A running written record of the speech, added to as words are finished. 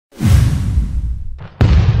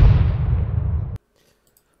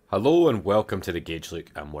Hello and welcome to the Gauge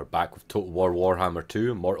Look, and we're back with Total War Warhammer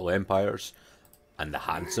 2, Mortal Empires, and the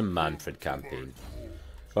handsome Mannfred campaign.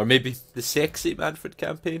 Or maybe the sexy Mannfred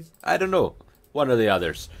campaign? I don't know. One or the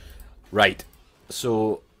others. Right,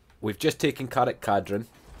 so we've just taken Karak Kadron,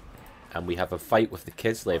 and we have a fight with the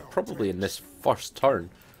Kislev, probably in this first turn,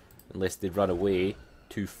 unless they run away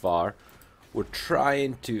too far. We're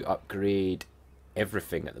trying to upgrade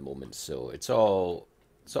everything at the moment, so it's all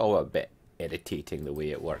a bit irritating the way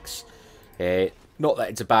it works. Not that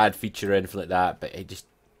it's a bad feature or anything like that, but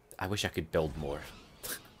I wish I could build more.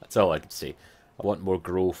 That's all I can say. I want more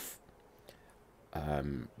growth.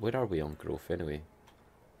 Where are we on growth anyway?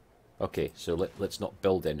 Okay, so let's not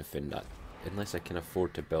build anything unless I can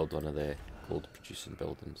afford to build one of the gold producing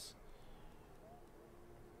buildings.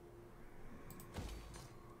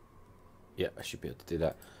 Yeah, I should be able to do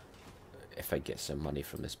that if I get some money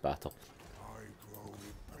from this battle.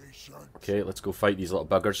 Okay, let's go fight these little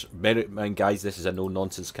buggers. Bear in mind, guys, this is a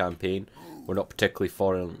no-nonsense campaign. We're not particularly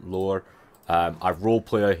foreign lore. Our role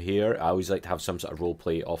player here, I always like to have some sort of role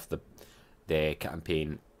play off the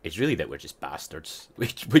campaign. It's really that we're just bastards. We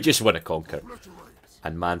just want to conquer.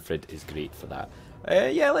 And Mannfred is great for that.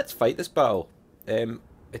 Yeah, let's fight this battle. It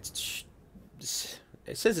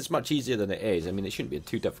says it's much easier than it is. I mean, it shouldn't be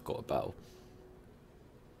too difficult a battle.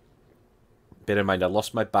 Bear in mind, I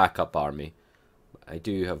lost my backup army. I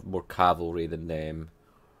do have more cavalry than them.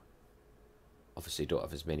 Obviously, don't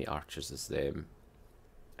have as many archers as them.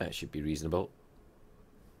 That should be reasonable.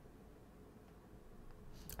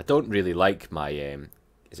 I don't really like my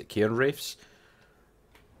is it Cairn Wraiths?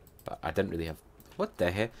 But I didn't really have. What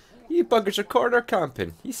the heck? You buggers are corner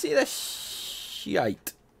camping. You see this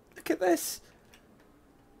shite? Look at this.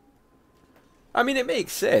 I mean, it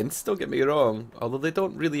makes sense. Don't get me wrong. Although they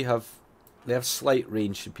don't really have. They have slight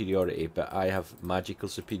range superiority, but I have magical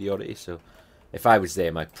superiority, so if I was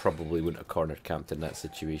them, I probably wouldn't have corner camped in that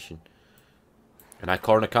situation. And I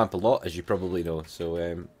corner camp a lot, as you probably know,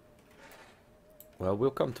 so, well, we'll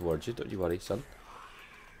come towards you, don't you worry, son.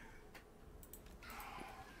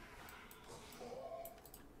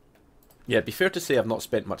 Yeah, it'd be fair to say I've not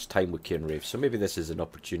spent much time with Cairn Wraiths, so maybe this is an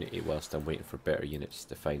opportunity whilst I'm waiting for better units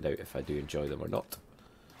to find out if I do enjoy them or not.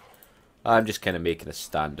 I'm just kind of making a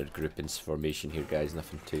standard groupings formation here, guys.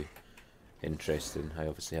 Nothing too interesting. I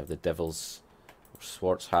obviously have the Devils,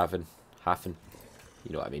 Swartzhaven,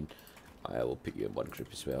 you know what I mean. I will put you in one group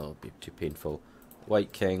as well. It'll be too painful.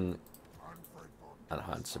 White King and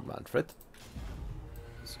handsome Mannfred.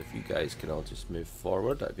 So if you guys can all just move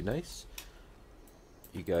forward, that'd be nice.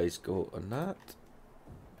 You guys go on that.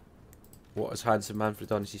 What has handsome Mannfred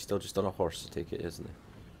done? Is he still just on a horse? I take it, isn't he?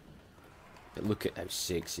 But look at how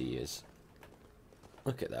sexy he is.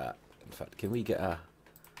 Look at that. In fact, can we get a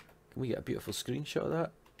beautiful screenshot of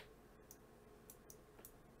that?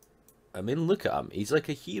 I mean, look at him. He's like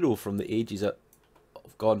a hero from the ages that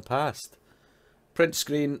have gone past. Print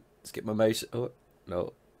screen. Let's get my mouse. Oh,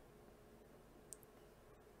 no.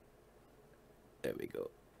 There we go.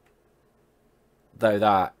 Now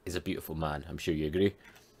that is a beautiful man. I'm sure you agree.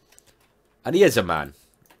 And he is a man.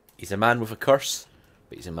 He's a man with a curse,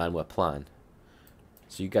 but he's a man with a plan.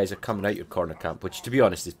 So you guys are coming out your corner camp, which to be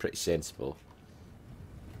honest is pretty sensible.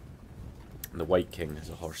 And the White King is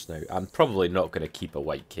a horse now. I'm probably not going to keep a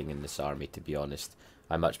White King in this army, to be honest.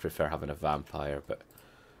 I much prefer having a vampire, but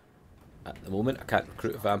at the moment I can't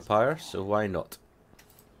recruit a vampire, so why not?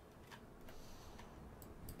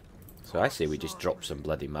 So I say we just drop some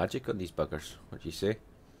bloody magic on these buggers. What do you say?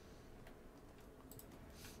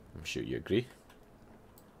 I'm sure you agree.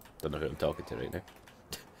 Don't know who I'm talking to right now.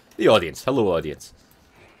 The audience. Hello, audience.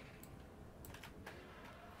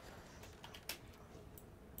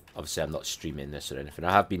 Obviously, I'm not streaming this or anything.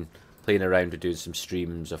 I have been playing around with doing some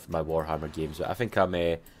streams of my Warhammer games, but I think I'm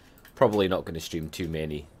probably not going to stream too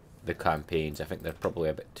many the campaigns. I think they're probably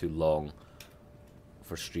a bit too long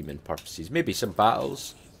for streaming purposes. Maybe some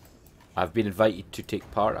battles. I've been invited to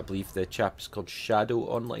take part. I believe the chap is called Shadow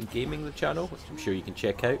Online Gaming, the channel, which I'm sure you can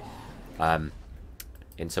check out.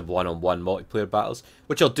 In some one-on-one multiplayer battles,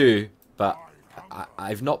 which I'll do, but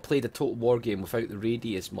I've not played a Total War game without the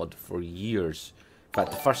Radius mod for years. In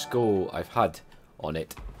fact, the first go I've had on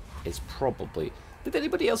it is probably... Did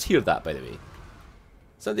anybody else hear that, by the way?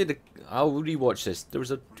 I'll rewatch this. There was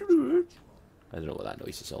a... I don't know what that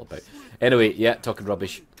noise is all about. Anyway, yeah, talking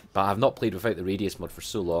rubbish. But I've not played without the Radius mod for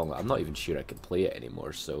so long, I'm not even sure I can play it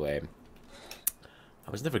anymore. So, I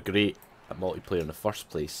was never great at multiplayer in the first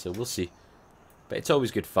place, so we'll see. But it's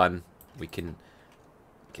always good fun. We can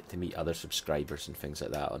get to meet other subscribers and things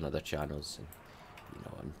like that on other channels. And, you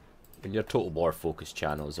know, when you're Total War focused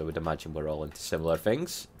channels, I would imagine we're all into similar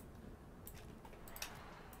things.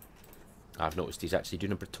 I've noticed he's actually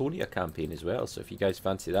doing a Bretonia campaign as well, so if you guys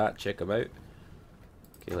fancy that, check him out.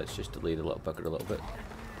 Okay, let's just delay the little bugger a little bit.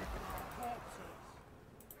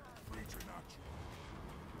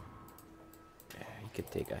 Yeah, he could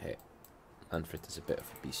take a hit. Mannfred is a bit of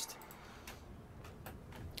a beast.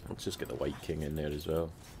 Let's just get the White King in there as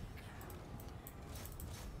well.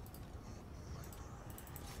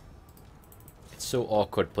 It's so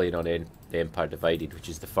awkward playing on the Empire Divided, which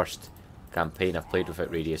is the first campaign I've played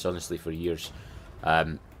without Radius, honestly, for years.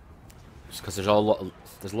 Just because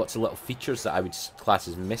there's lots of little features that I would class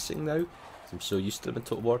as missing now. I'm so used to them in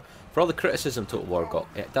Total War. For all the criticism Total War got,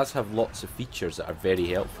 it does have lots of features that are very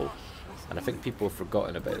helpful. And I think people have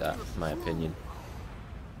forgotten about that, in my opinion.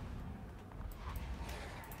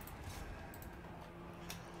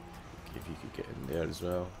 If you could get in there as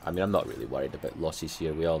well. I mean, I'm not really worried about losses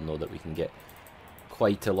here. We all know that we can get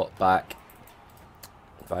quite a lot back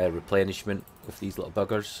via replenishment with these little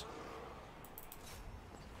buggers.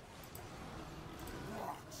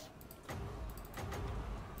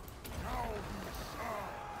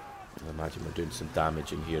 I imagine we're doing some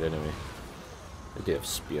damage in here anyway. We do have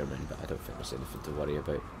spearmen, but I don't think there's anything to worry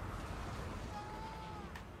about.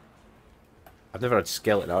 I've never had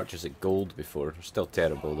skeleton archers at gold before. They're still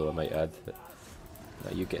terrible though, I might add. But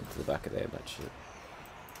now you get into the back of them actually.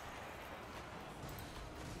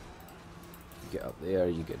 You get up there,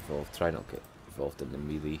 you get involved. Try not to get involved in the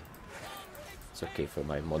melee. It's okay for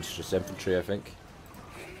my monstrous infantry, I think.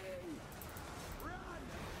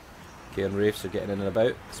 Okay, and Wraiths are getting in and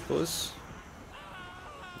about, I suppose.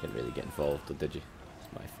 You didn't really get involved though, did you?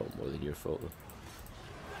 It's my fault more than your fault though.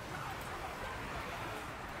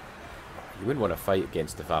 You wouldn't want to fight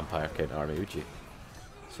against the vampire count army, would you?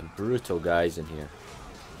 Some brutal guys in here.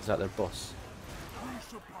 Is that their boss?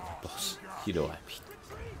 Boss. You know what I mean.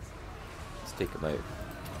 Let's take him out.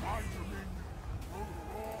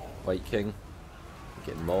 White King. I'm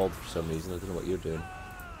getting mauled for some reason. I don't know what you're doing.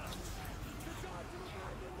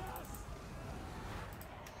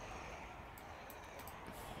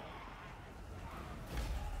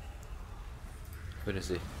 Where is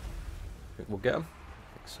he? Think we'll get him?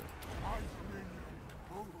 I think so.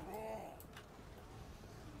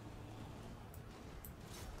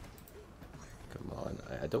 Come on,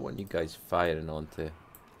 I don't want you guys firing onto...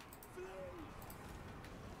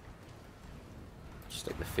 Just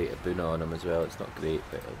like the Fate of Buna on him as well. It's not great,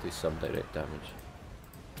 but it'll do some direct damage.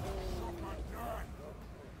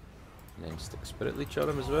 And then stick Spirit Leech on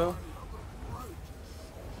him as well.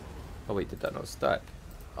 Oh wait, did that not stack?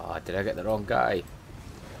 Oh, did I get the wrong guy?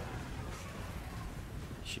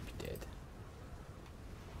 He should be dead.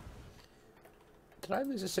 Did I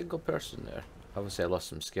lose a single person there? Obviously I lost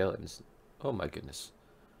some skeletons. Oh my goodness.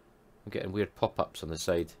 I'm getting weird pop-ups on the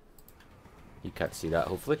side. You can't see that,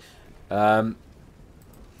 hopefully. Yeah,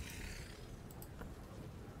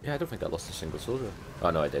 I don't think I lost a single soldier. Oh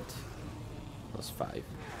no, I did. That's 5.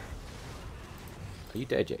 Are you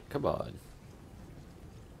dead yet? Come on.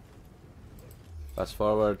 Fast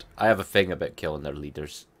forward. I have a thing about killing their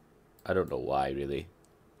leaders. I don't know why, really.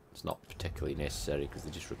 It's not particularly necessary because they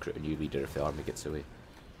just recruit a new leader if the army gets away.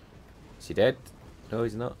 Is he dead? No,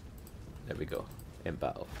 he's not. There we go. In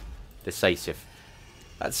battle. Decisive.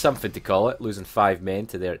 That's something to call it. Losing 5 men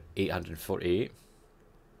to their 848.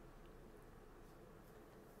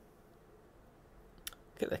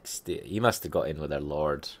 Look at that state. He must have got in with their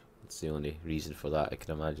lord. That's the only reason for that, I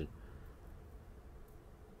can imagine.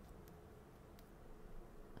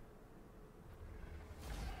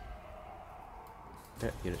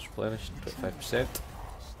 Yeah, units replenished, about 5%.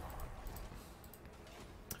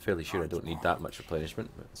 Fairly sure I don't need that much replenishment,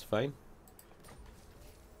 but it's fine.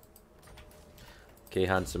 Okay,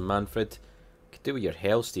 handsome Mannfred. Could do with your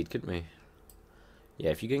Hellsteed, couldn't we? Yeah,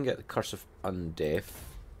 if you can get the Curse of Undeath,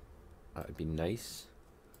 that would be nice.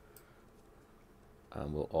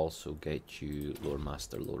 And we'll also get you Lore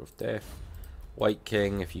Master, Lore of Death. White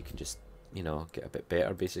King, if you can just, you know, get a bit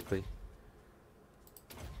better, basically.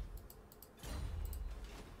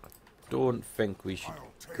 Don't think we should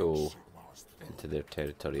go into their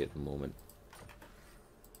territory at the moment.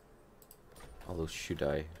 Although, should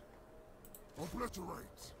I?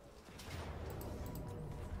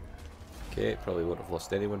 Okay, probably won't have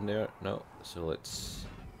lost anyone there. No, so let's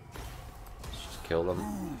just kill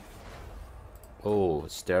them. Oh,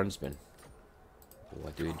 Sternsman. Oh,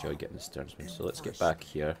 I do enjoy getting the Sternsman. So let's get back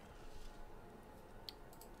here.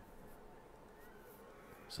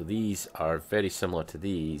 So these are very similar to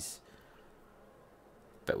these,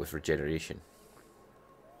 but with regeneration.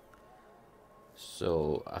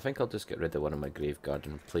 So I think I'll just get rid of one of my Graveguard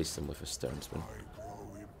and replace them with a Sternsman.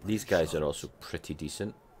 These guys are also pretty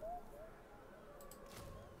decent.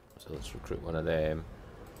 So let's recruit one of them.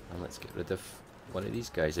 And let's get rid of one of these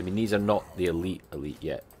guys. I mean, these are not the elite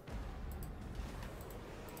yet.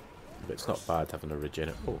 But it's not bad having a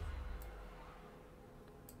regenerate. Oh.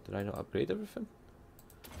 Did I not upgrade everything?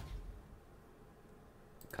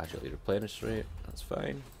 Casualty replenish rate. That's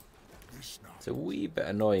fine. It's a wee bit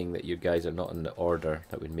annoying that you guys are not in the order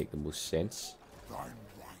that would make the most sense.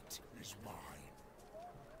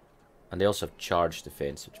 And they also have charge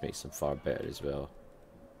defense, which makes them far better as well.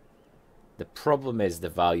 The problem is the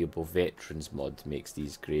valuable veterans mod makes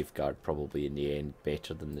these Graveguard probably in the end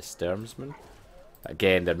better than the Sturmsmen.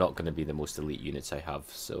 Again, they're not going to be the most elite units I have,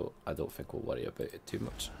 so I don't think we'll worry about it too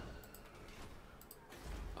much.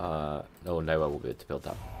 No, now I won't be able to build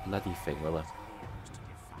that bloody thing, will I?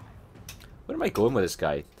 Where am I going with this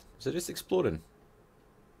guy? Is it just exploring?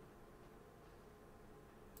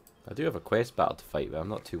 I do have a quest battle to fight, but I'm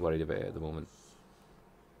not too worried about it at the moment.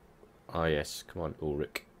 Oh yes, come on,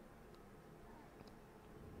 Ulrich.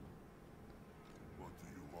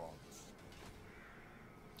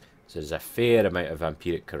 So there's a fair amount of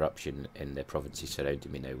vampiric corruption in the provinces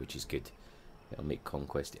surrounding me now, which is good. It'll make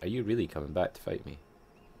conquest. Are you really coming back to fight me?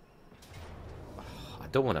 I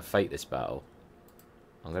don't want to fight this battle.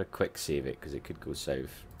 I'm going to quick save it because it could go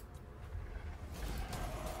south.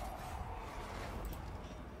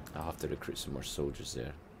 I'll have to recruit some more soldiers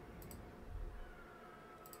there.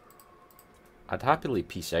 I'd happily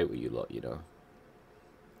peace out with you lot, you know.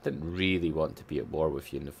 Didn't really want to be at war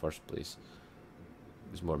with you in the first place.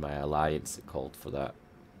 It was more my alliance that called for that.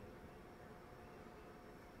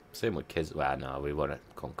 Same with kids. Well, no, we want to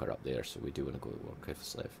conquer up there, so we do want to go to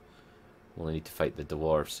Warcliffe. We'll only need to fight the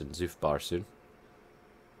dwarves in Zufbar soon.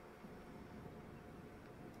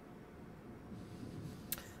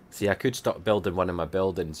 See, I could start building one of my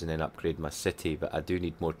buildings and then upgrade my city, but I do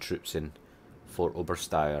need more troops in Fort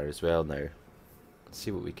Obersteyr as well now. Let's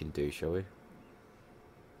see what we can do, shall we?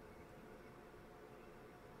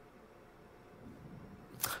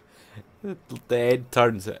 The end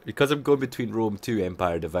turns, because I'm going between Rome 2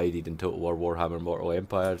 Empire Divided and Total War Warhammer Mortal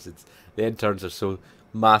Empires, the end turns are so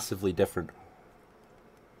massively different.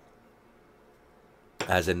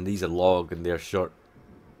 As in, these are long and they're short.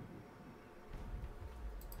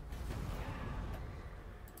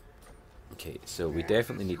 Okay, so we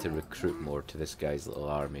definitely need to recruit more to this guy's little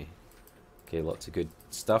army. Okay, lots of good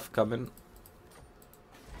stuff coming.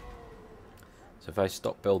 So if I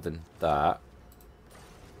stop building that...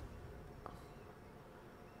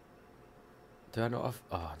 Do I not have...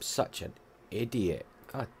 Oh, I'm such an idiot.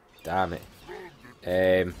 God damn it.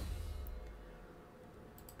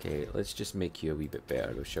 Okay, let's just make you a wee bit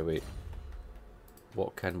better though, shall we?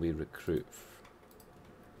 What can we recruit?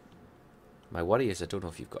 My worry is I don't know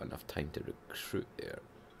if you've got enough time to recruit there.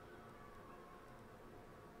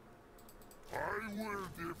 I will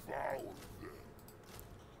devour them.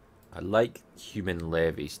 I like human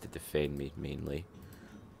levies to defend me mainly.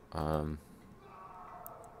 Let's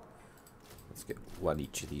get one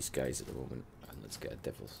each of these guys at the moment, and let's get a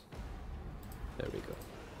devil's. There we go.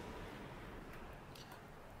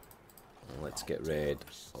 And let's get rid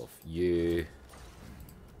of you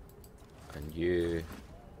and you.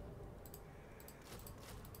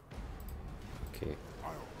 Okay,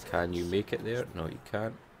 can you make it there? No, you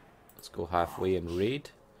can't. Let's go halfway and raid.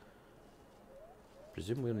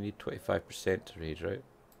 Presume we only need 25% to raid, right?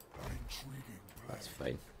 That's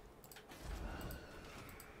fine.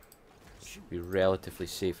 Should be relatively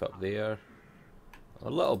safe up there. A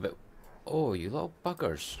little bit. Oh, you little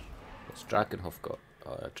buggers. What's Drakenhof got?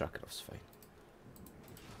 Oh, Drakenhof's fine.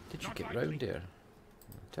 Did you get round there?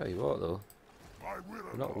 I'll tell you what though.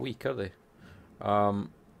 They're not weak, are they?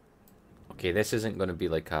 Okay, this isn't going to be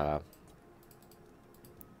like a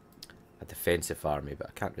defensive army, but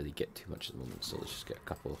I can't really get too much at the moment, so let's just get a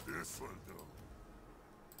couple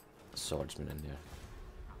swordsmen in there.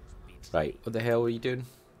 Right, what the hell are you doing?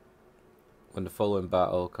 When the following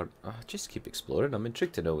battle... just keep exploring. I'm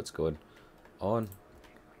intrigued to know what's going on.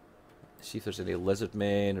 See if there's any lizard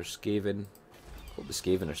men or Skaven. Hope the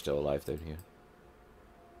Skaven are still alive down here.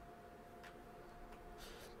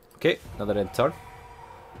 Okay, another end turn.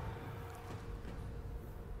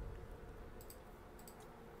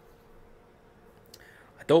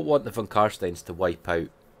 I don't want the von Karsteins to wipe out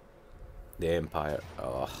the Empire.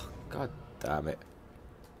 Oh, god damn it.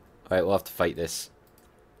 Alright, we'll have to fight this.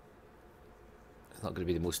 It's not going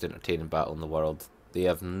to be the most entertaining battle in the world. They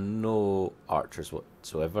have no archers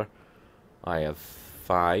whatsoever. I have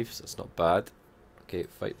 5, so that's not bad. Okay,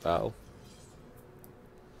 fight battle.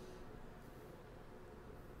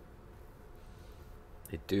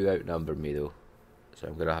 They do outnumber me though, so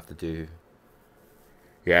I'm going to have to do...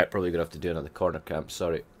 Yeah, probably going to have to do another corner camp,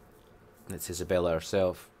 sorry. And it's Isabella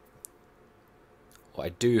herself. What I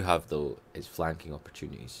do have, though, is flanking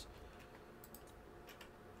opportunities.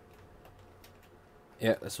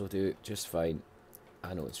 Yeah, this will do just fine.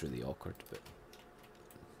 I know it's really awkward, but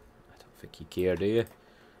I don't think you care, do you?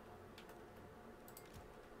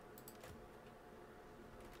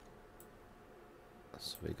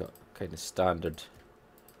 So we got kind of standard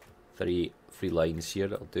three lines here.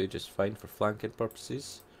 That'll do just fine for flanking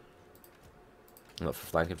purposes. Not for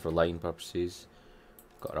flanking, for line purposes.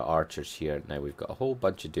 Got our archers here. Now we've got a whole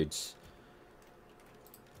bunch of dudes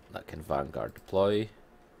that can vanguard deploy.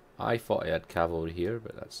 I thought I had cavalry here,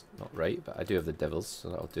 but that's not right. But I do have the devils, so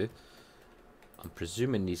that'll do. I'm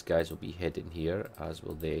presuming these guys will be heading here, as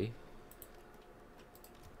will they.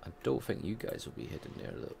 I don't think you guys will be heading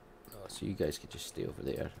there, though. No, so you guys can just stay over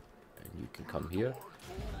there, and you can come here.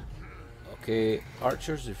 Okay,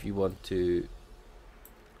 archers, if you want to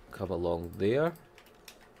come along there.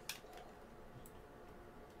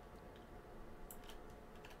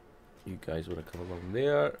 You guys want to come along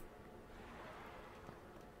there.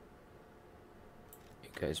 You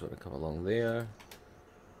guys want to come along there.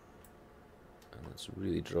 And let's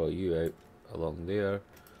really draw you out along there.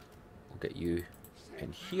 We'll get you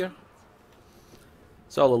in here.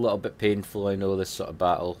 It's all a little bit painful, I know, this sort of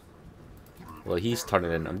battle. Well, he's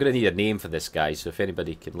turning in. I'm going to need a name for this guy, so if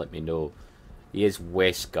anybody can let me know. He is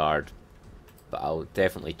Westguard, but I'll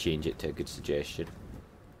definitely change it to a good suggestion.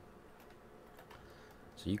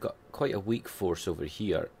 So you've got quite a weak force over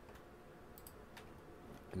here.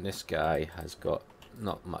 And this guy has got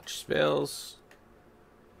not much spells.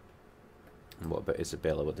 And what about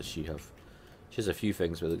Isabella? What does she have? She has a few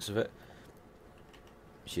things by the looks of it.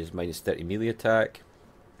 She has minus 30 melee attack.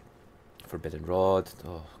 Forbidden Rod.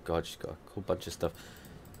 Oh god, she's got a whole bunch of stuff.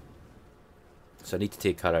 So I need to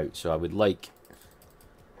take her out. So I would like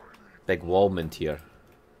Big Walmond here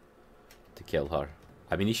to kill her.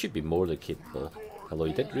 I mean, he should be more than capable. Although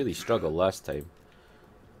he did really struggle last time.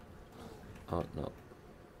 Oh, no.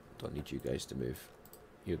 Don't need you guys to move.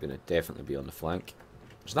 You're going to definitely be on the flank.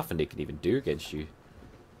 There's nothing they can even do against you.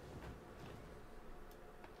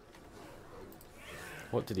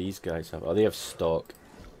 What do these guys have? Oh, they have stock.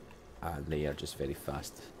 And they are just very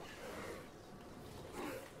fast.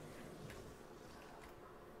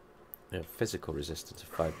 They have physical resistance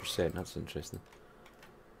of 5%. That's interesting.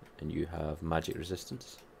 And you have magic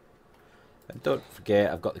resistance. And don't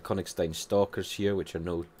forget, I've got the Königstein Stalkers here, which are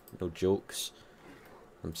no jokes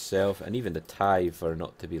themselves. And even the Tithe are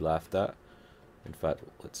not to be laughed at. In fact,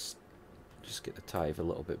 let's just get the Tithe a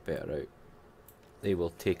little bit better out. They will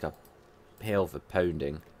take a hell of a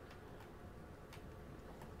pounding.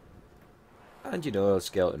 And you know,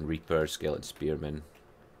 Skeleton Reaper, Skeleton Spearman.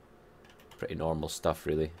 Pretty normal stuff,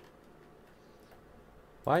 really.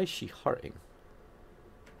 Why is she hurting?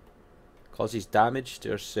 Causes damage to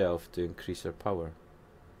herself to increase her power.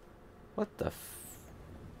 What the f...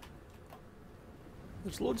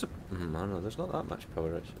 There's loads of... I don't know, there's not that much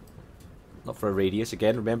power, actually. Not for a radius.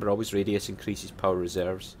 Again, remember, always radius increases power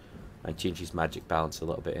reserves. And changes magic balance a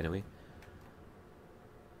little bit, anyway.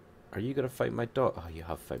 Are you going to fight my dog? Oh, you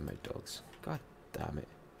have found my dogs. God damn it.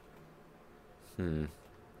 The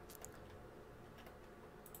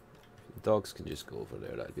dogs can just go over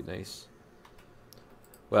there, that'd be nice.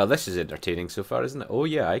 Well, this is entertaining so far, isn't it? Oh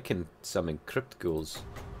yeah, I can summon crypt ghouls.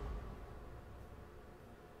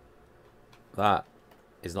 That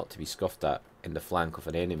is not to be scoffed at in the flank of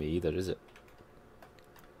an enemy either, is it?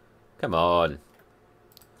 Come on.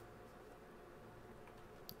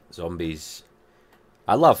 Zombies.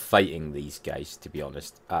 I love fighting these guys, to be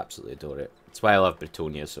honest. Absolutely adore it. That's why I love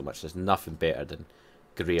Bretonia so much. There's nothing better than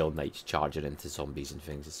Grail Knights charging into zombies and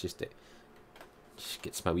things. It's just, it just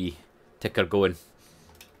gets my wee ticker going.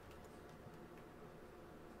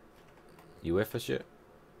 You with us yet?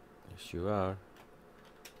 Yes, you are.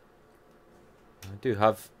 I do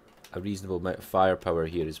have a reasonable amount of firepower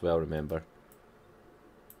here as well, remember.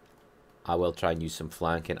 I will try and use some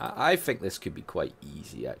flanking. I think this could be quite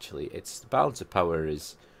easy, actually. It's the balance of power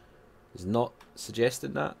is not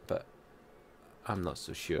suggesting that, but I'm not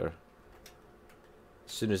so sure.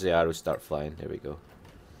 As soon as the arrows start flying, there we go.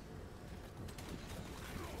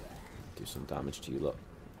 Do some damage to you lot.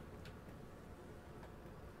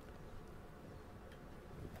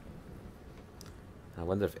 I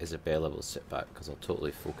wonder if Isabella will sit back, because I'll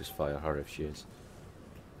totally focus fire her if she is.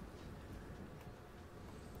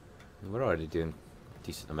 We're already doing a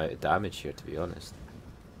decent amount of damage here, to be honest.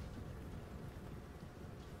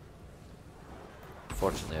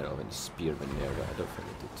 Fortunately, I don't have any spearmen there, but I don't think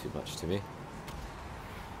they did too much to me.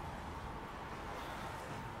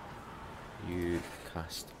 You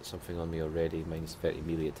cast something on me already. Minus 30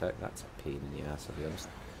 melee attack. That's a pain in the ass, I'll be honest.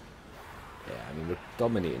 Yeah, I mean, we're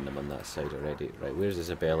dominating them on that side already. Right, where's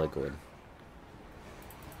Isabella going?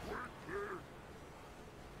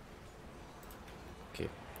 Okay,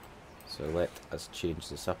 so let us change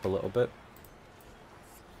this up a little bit.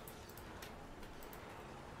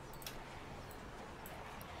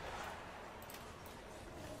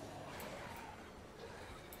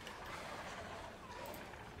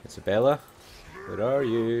 Isabella, where are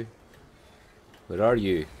you? Where are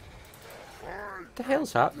you? What the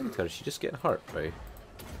hell's happening to her? Is she just getting hurt, right?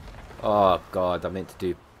 Oh god, I meant to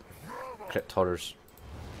do crypt horrors.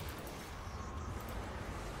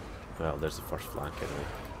 Well, there's the first flank anyway.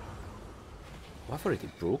 Oh, I've already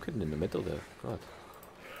broken in the middle there. God.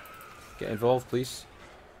 Get involved, please.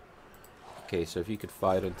 Okay, so if you could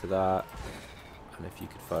fire into that, and if you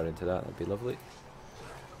could fire into that, that'd be lovely.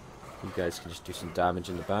 You guys can just do some damage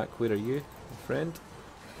in the back. Where are you, my friend?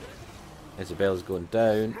 Isabella's going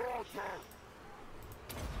down.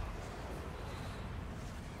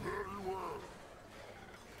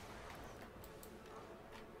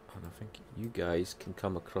 And I think you guys can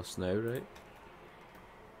come across now, right?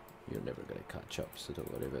 You're never going to catch up, so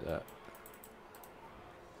don't worry about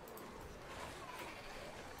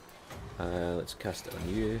that. Let's cast it on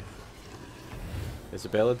you.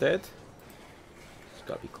 Isabella dead? She's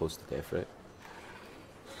got to be close to death, right?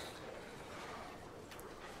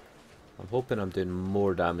 I'm hoping I'm doing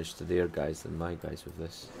more damage to their guys than my guys with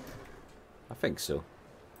this. I think so.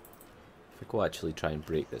 If I go actually try and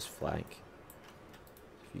break this flank.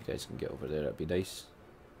 If you guys can get over there, that'd be nice.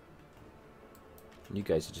 And you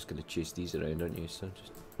guys are just going to chase these around, aren't you? So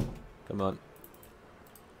just come on.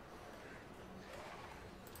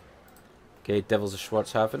 Okay, Devils of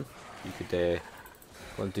Schwarzhaven. You could go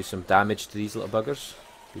and do some damage to these little buggers.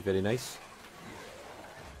 Be very nice.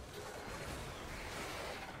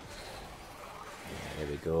 There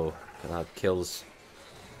we go. Gonna have kills.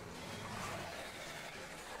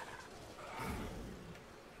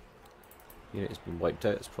 Unit has been wiped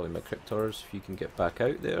out. It's probably my crypt horrors. If you can get back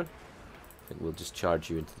out there, I think we'll just charge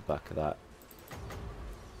you into the back of that.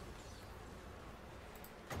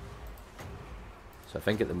 So I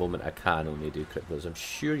think at the moment I can only do crypt horrors. I'm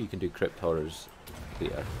sure you can do crypt horrors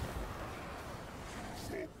later.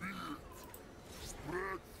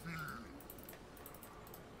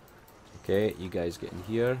 Okay, you guys get in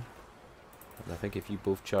here. And I think if you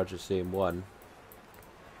both charge the same one,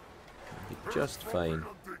 you'll be just fine.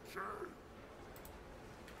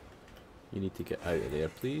 You need to get out of there,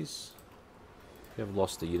 please. We have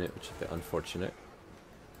lost a unit, which is a bit unfortunate.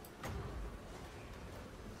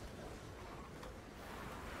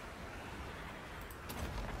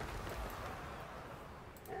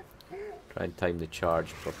 Try and time the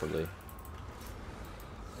charge properly.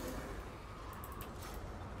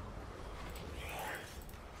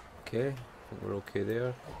 Okay, I think we're okay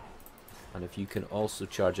there. And if you can also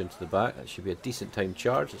charge into the back, that should be a decent timed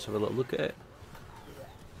charge. Let's have a little look at it.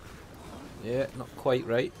 Yeah, not quite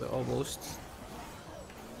right, but almost.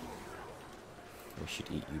 We should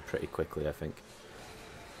eat you pretty quickly, I think.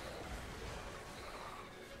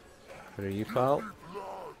 Where are you, pal?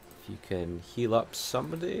 If you can heal up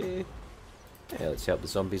somebody. Yeah, let's help the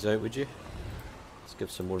zombies out, would you? Let's give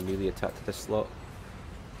some more melee attack to this slot.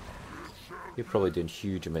 You're probably doing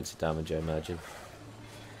huge amounts of damage, I imagine.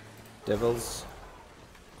 Devils.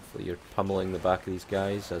 Hopefully you're pummeling the back of these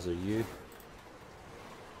guys, as are you.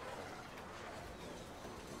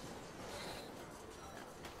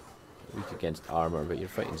 Weak against armor, but you're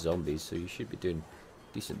fighting zombies, so you should be doing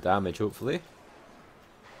decent damage, hopefully.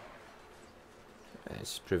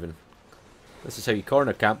 It's proven. This is how you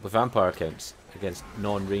corner camp with vampire counts against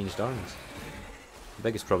non-ranged armies. The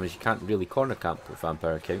biggest problem is you can't really corner camp with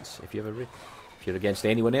vampire counts if you're against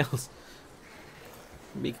anyone else.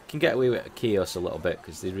 You can get away with chaos a little bit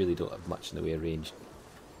because they really don't have much in the way of range.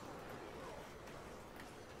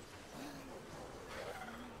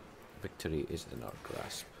 Victory is in our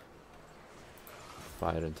grasp.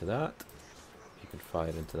 Fire into that. You can fire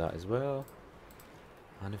into that as well.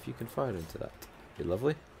 And if you can fire into that, be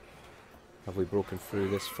lovely. Have we broken through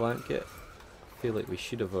this flank yet? I feel like we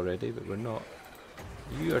should have already, but we're not.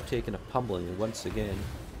 You are taking a pummeling once again.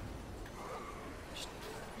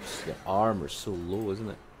 Just your armor's so low, isn't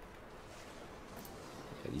it?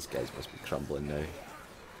 Yeah, these guys must be crumbling now.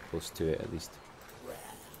 Close to it at least.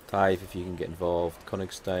 Tive, if you can get involved.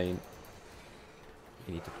 Konigstein.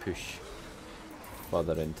 You need to push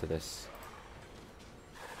further into this.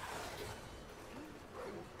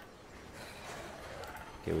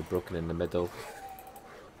 Okay, we've broken in the middle.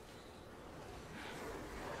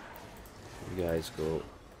 You guys go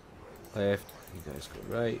left. You guys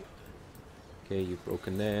go right. Okay, you've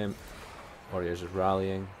broken them. Warriors are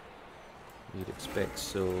rallying. You'd expect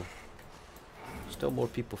so. Still more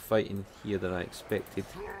people fighting here than I expected.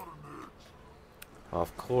 Oh,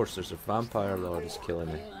 of course, there's a vampire lord who's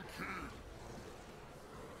killing me.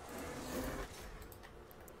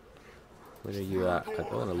 Where are you at? I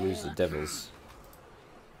don't want to lose the devils.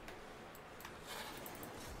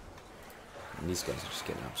 And these guys are just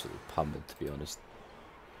getting absolutely pummeled, to be honest.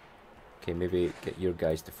 Okay, maybe get your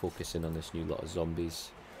guys to focus in on this new lot of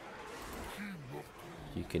zombies.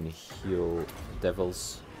 You can heal the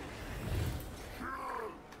devils.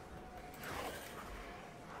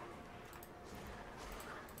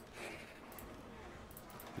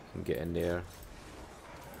 You can get in there.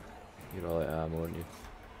 You're all out of ammo, aren't you?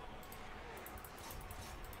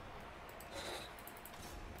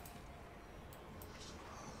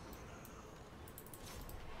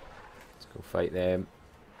 Let's go fight them.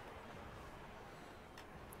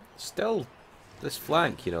 Still, this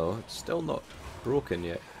flank, you know, it's still not broken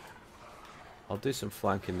yet. I'll do some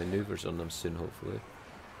flanking maneuvers on them soon, hopefully.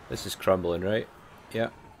 This is crumbling, right? Yeah.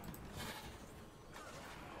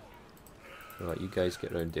 Right, you guys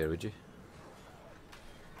get around there, would you?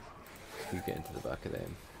 You get into the back of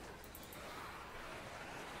them.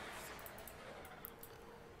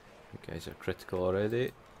 You guys are critical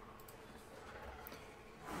already.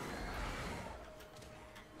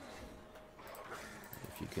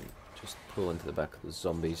 If you can just pull into the back of the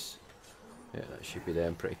zombies. Yeah, that should be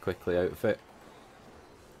them pretty quickly out of it.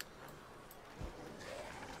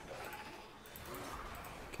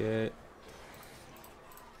 Okay.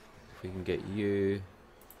 If we can get you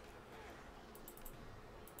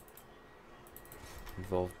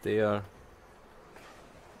involved there. Oh,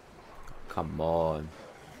 come on.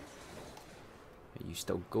 Are you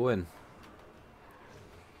still going?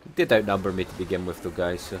 You did outnumber me to begin with though,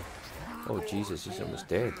 guys, so. Oh Jesus, he's almost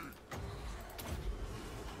dead.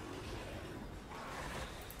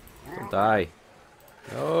 Don't die.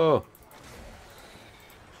 No.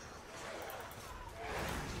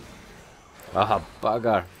 Ah,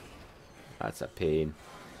 bugger. That's a pain.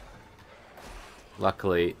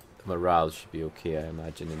 Luckily, morale should be okay, I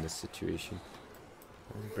imagine, in this situation.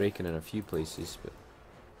 I'm breaking in a few places, but...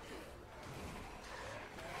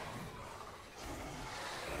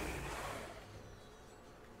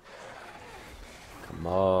 Come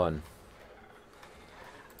on.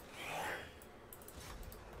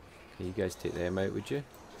 Can you guys take them out, would you?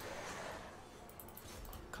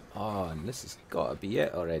 Come on, this has got to be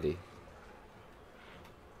it already.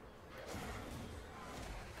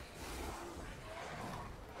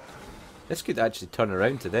 This could actually turn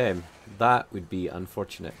around to them. That would be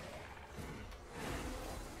unfortunate.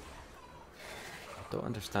 I don't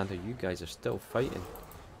understand how you guys are still fighting.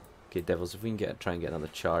 Okay, devils, if we can try and get another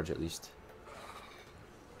charge at least.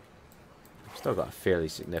 I've still got a fairly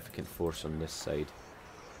significant force on this side.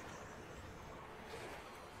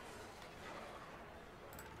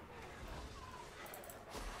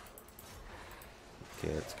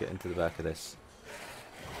 Okay, let's get into the back of this.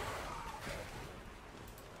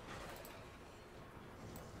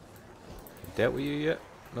 Dealt with you yet?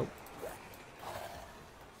 Nope.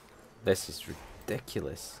 This is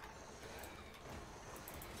ridiculous.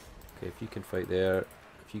 Okay, if you can fight there,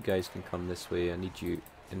 if you guys can come this way, I need you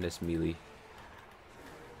in this melee.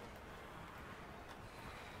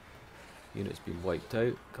 Unit's been wiped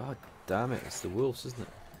out. God damn it, it's the wolves, isn't it?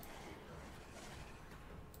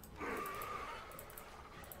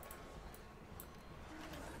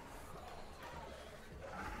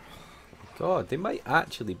 God, they might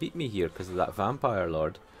actually beat me here because of that vampire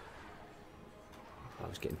lord. I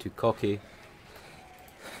was getting too cocky.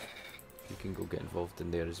 You can go get involved in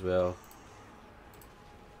there as well.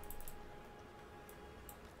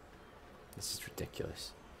 This is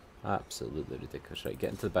ridiculous. Absolutely ridiculous. Right, get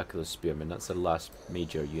into the back of those spearmen. That's our last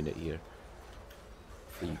major unit here.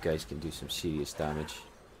 So you guys can do some serious damage.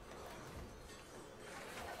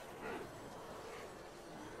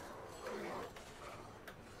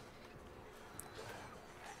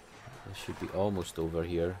 Should be almost over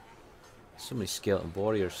here. So many skeleton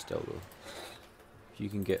warriors still though. If you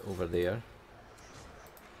can get over there.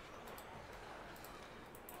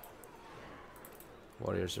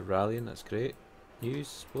 Warriors are rallying, that's great news,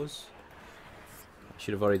 I suppose. I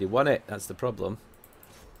should have already won it, that's the problem.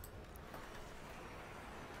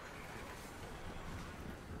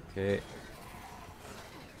 Okay.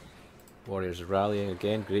 Warriors are rallying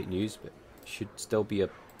again, great news, but shouldn't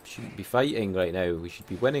be fighting right now, we should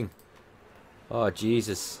be winning. Oh,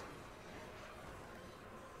 Jesus.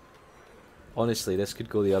 Honestly, this could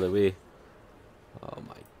go the other way. Oh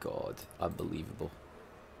my God, unbelievable.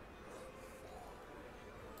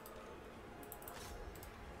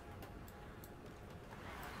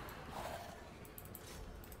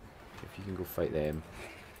 fight them.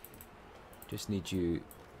 Just need you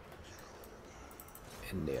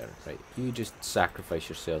in there. Right, you just sacrifice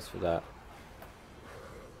yourselves for that.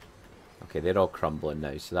 Okay, they're all crumbling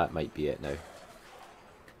now, so that might be it now.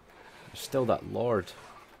 There's still that lord.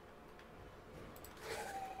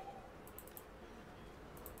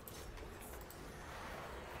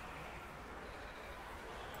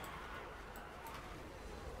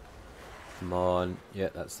 Come on. Yeah,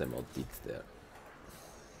 that's them all dead there.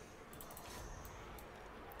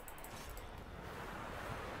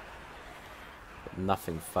 But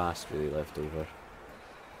nothing fast really left over.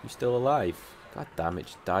 You still alive? God damn it,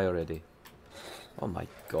 just die already. Oh my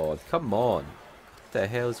god, come on. What the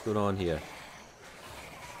hell is going on here?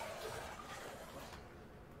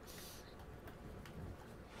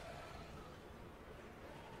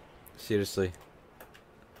 Seriously?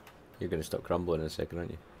 You're going to stop crumbling in a second,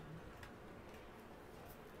 aren't you?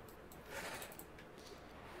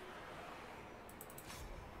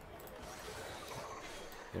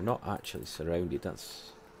 You're not actually surrounded,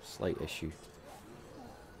 that's a slight issue.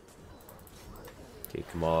 Okay,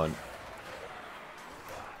 come on.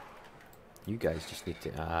 You guys just need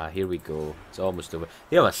to... Ah, here we go. It's almost over.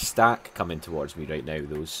 They have a stack coming towards me right now,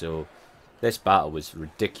 though, so... This battle was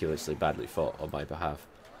ridiculously badly fought on my behalf.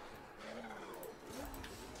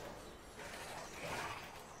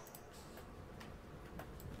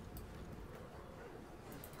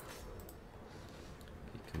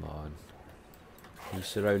 Okay, come on. You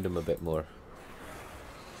surround them a bit more.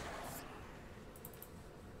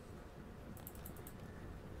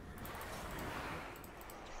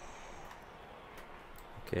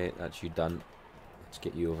 Okay, that's you done. Let's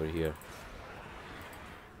get you over here.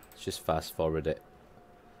 Let's just fast forward it.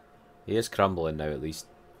 He is crumbling now at least.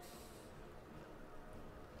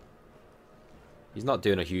 He's not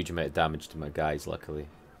doing a huge amount of damage to my guys, luckily.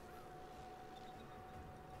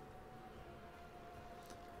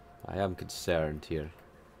 I am concerned here.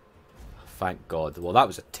 Thank God. Well, that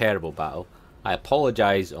was a terrible battle. I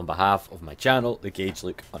apologise on behalf of my channel, The Gauge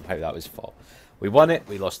Look, on how that was fought. We won it.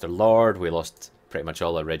 We lost our Lord. We lost pretty much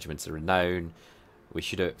all our regiments of renown. We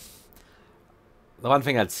should have... The one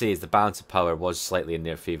thing I'd say is the balance of power was slightly in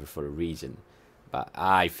their favour for a reason. But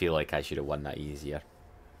I feel like I should have won that easier.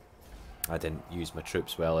 I didn't use my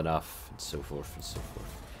troops well enough, and so forth and so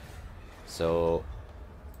forth. So...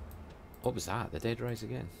 What was that? The dead rise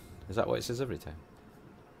again? Is that what it says every time?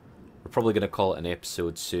 We're probably going to call it an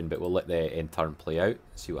episode soon, but we'll let the end turn play out,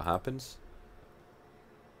 see what happens.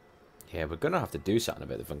 Yeah, we're going to have to do something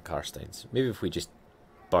about the Von Karsteins. Maybe if we just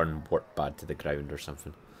burn Wortbad to the ground or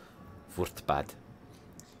something. Wortbad.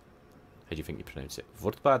 How do you think you pronounce it?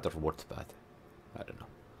 Wortbad or Wortbad? I don't know.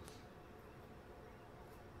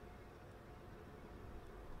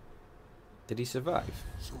 Did he survive?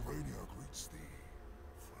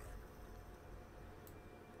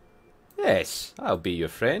 Yes, I'll be your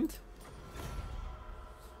friend.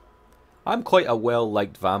 I'm quite a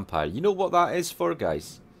well-liked vampire. You know what that is for,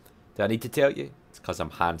 guys? Do I need to tell you? It's because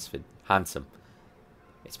I'm handsome.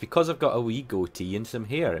 It's because I've got a wee goatee and some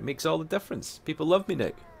hair. It makes all the difference. People love me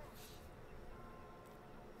now.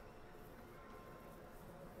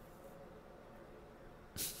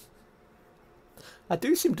 I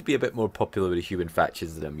do seem to be a bit more popular with human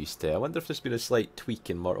factions than I'm used to. I wonder if there's been a slight tweak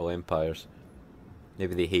in Mortal Empires.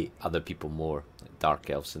 Maybe they hate other people more, like dark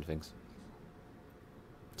elves and things.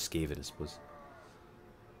 Skaven, I suppose.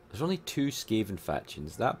 There's only 2 Skaven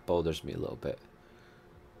factions. That bothers me a little bit.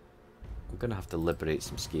 I'm going to have to liberate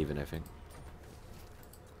some Skaven, I think.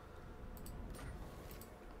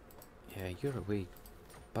 Yeah, you're away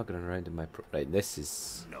buggering around in my... Right, this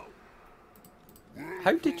is...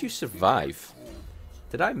 How did you survive?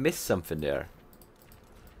 Did I miss something there?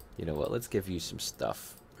 You know what, let's give you some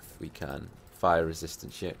stuff, if we can. Fire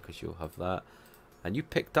resistant shit, because you'll have that. And you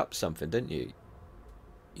picked up something, didn't you?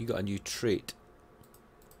 You got a new trait.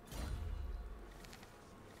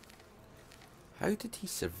 How did he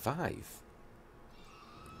survive?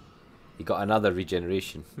 He got another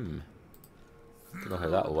regeneration. Don't know how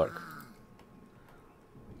that'll work.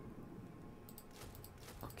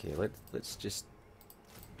 Okay, let's just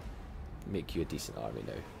make you a decent army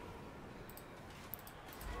now.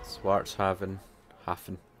 Schwarzhaven,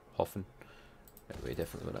 Hoffen. Right, we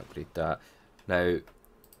definitely want to upgrade that. Now,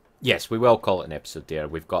 yes, we will call it an episode there.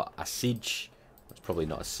 We've got a siege. It's probably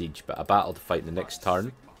not a siege, but a battle to fight the next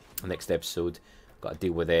turn. The next episode. Got to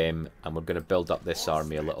deal with them, and we're going to build up this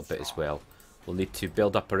army a little bit as well. We'll need to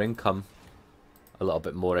build up our income a little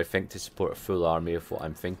bit more, I think, to support a full army of what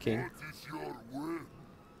I'm thinking.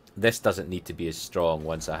 This doesn't need to be as strong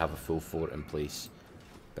once I have a full fort in place.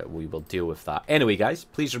 But we will deal with that. Anyway, guys,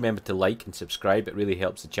 please remember to like and subscribe. It really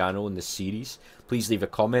helps the channel in this series. Please leave a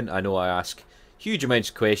comment. I know I ask huge amounts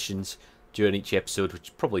of questions during each episode, which is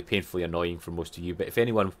probably painfully annoying for most of you. But if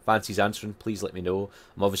anyone fancies answering, please let me know.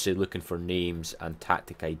 I'm obviously looking for names and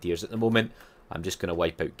tactic ideas at the moment. I'm just going to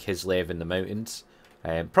wipe out Kislev in the mountains.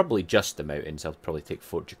 Probably just the mountains. I'll probably take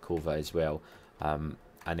Fort Jakova as well. And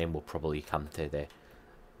then we'll probably come to the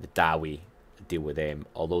Dawi, deal with them.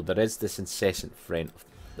 Although there is this incessant threat of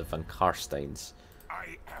the Van Karsteins.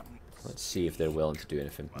 Let's see if they're willing to do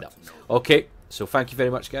anything. No. Okay, so thank you very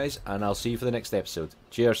much, guys, and I'll see you for the next episode.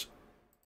 Cheers.